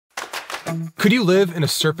Could you live in a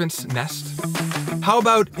serpent's nest? How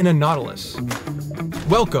about in a nautilus?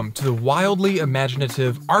 Welcome to the wildly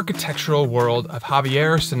imaginative architectural world of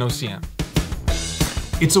Javier Senosiain.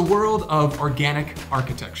 It's a world of organic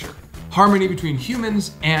architecture, harmony between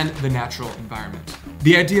humans and the natural environment.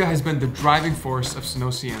 The idea has been the driving force of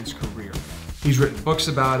Senosiain's career. He's written books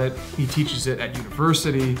about it, he teaches it at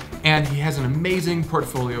university, and he has an amazing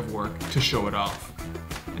portfolio of work to show it off.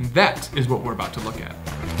 And that is what we're about to look at.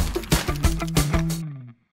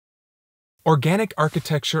 Organic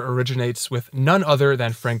architecture originates with none other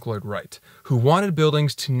than Frank Lloyd Wright, who wanted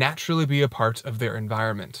buildings to naturally be a part of their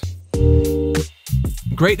environment.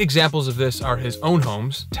 Great examples of this are his own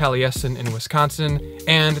homes, Taliesin in Wisconsin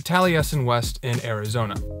and Taliesin West in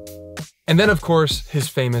Arizona. And then, of course, his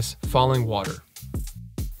famous falling water.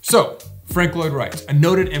 So, Frank Lloyd Wright, a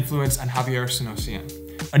noted influence on Javier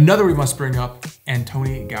Senosiain. Another we must bring up,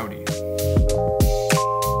 Antoni Gaudi.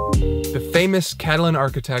 The famous Catalan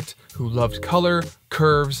architect who loved color,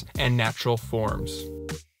 curves, and natural forms.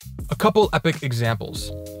 A couple epic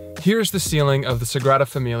examples. Here's the ceiling of the Sagrada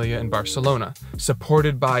Familia in Barcelona,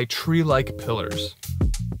 supported by tree-like pillars.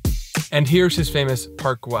 And here's his famous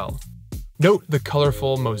Park Güell. Note the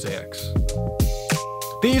colorful mosaics.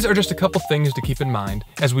 These are just a couple things to keep in mind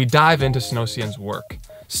as we dive into Senosiain's work,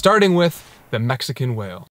 starting with the Mexican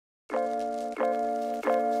whale.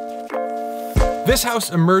 This house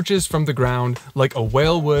emerges from the ground like a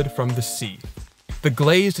whale would from the sea. The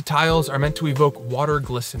glazed tiles are meant to evoke water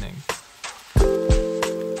glistening.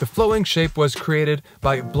 The flowing shape was created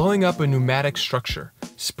by blowing up a pneumatic structure,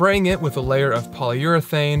 spraying it with a layer of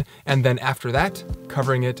polyurethane, and then after that,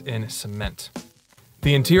 covering it in cement.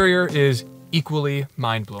 The interior is equally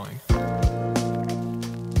mind-blowing.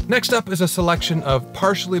 Next up is a selection of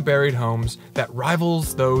partially buried homes that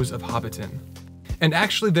rivals those of Hobbiton. And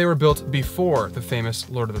actually they were built before the famous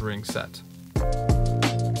Lord of the Rings set.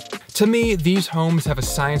 To me, these homes have a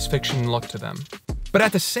science fiction look to them, but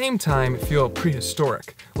at the same time feel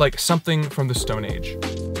prehistoric, like something from the Stone Age.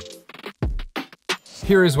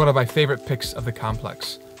 Here is one of my favorite pics of the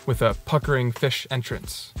complex, with a puckering fish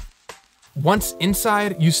entrance. Once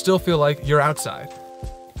inside, you still feel like you're outside,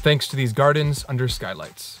 thanks to these gardens under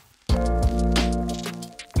skylights.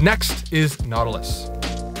 Next is Nautilus.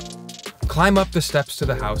 Climb up the steps to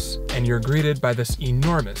the house, and you're greeted by this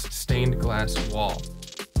enormous stained glass wall.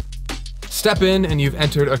 Step in and you've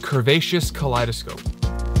entered a curvaceous kaleidoscope.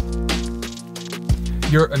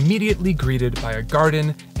 You're immediately greeted by a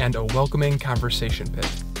garden and a welcoming conversation pit.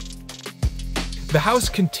 The house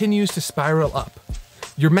continues to spiral up.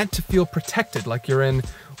 You're meant to feel protected like you're in,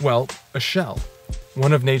 well, a shell,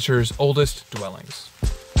 one of nature's oldest dwellings.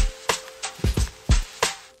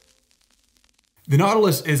 The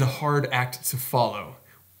Nautilus is a hard act to follow,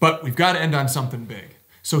 but we've got to end on something big.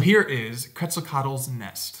 So here is Quetzalcoatl's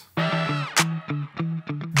nest.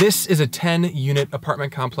 This is a 10-unit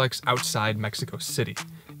apartment complex outside Mexico City.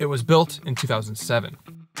 It was built in 2007.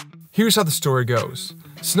 Here's how the story goes.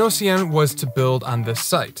 Senosiain was to build on this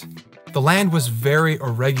site. The land was very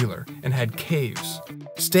irregular and had caves.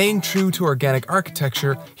 Staying true to organic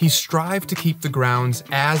architecture, he strived to keep the grounds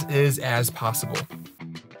as is as possible.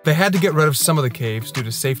 They had to get rid of some of the caves due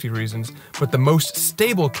to safety reasons, but the most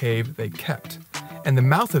stable cave they kept, and the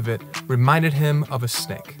mouth of it reminded him of a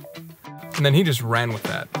snake. And then he just ran with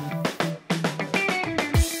that.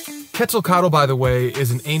 Quetzalcoatl, by the way, is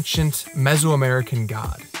an ancient Mesoamerican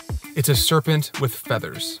god. It's a serpent with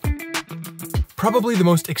feathers. Probably the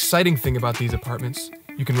most exciting thing about these apartments,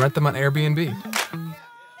 you can rent them on Airbnb.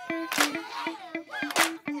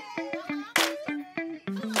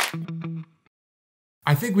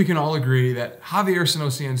 I think we can all agree that Javier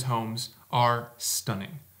Senosiain's homes are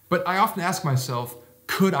stunning. But I often ask myself,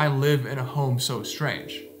 could I live in a home so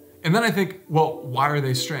strange? And then I think, well, why are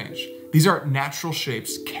they strange? These are natural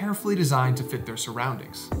shapes carefully designed to fit their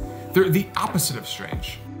surroundings. They're the opposite of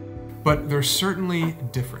strange, but they're certainly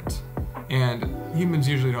different. And humans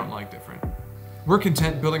usually don't like different. We're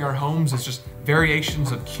content building our homes as just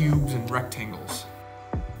variations of cubes and rectangles.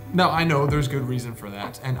 Now, I know there's good reason for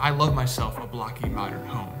that, and I love myself a blocky modern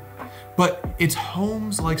home. But it's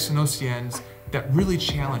homes like Senosiain's that really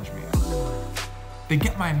challenge me. They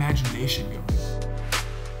get my imagination going.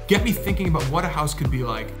 Get me thinking about what a house could be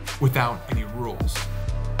like without any rules.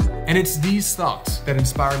 And it's these thoughts that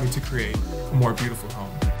inspire me to create a more beautiful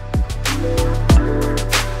home.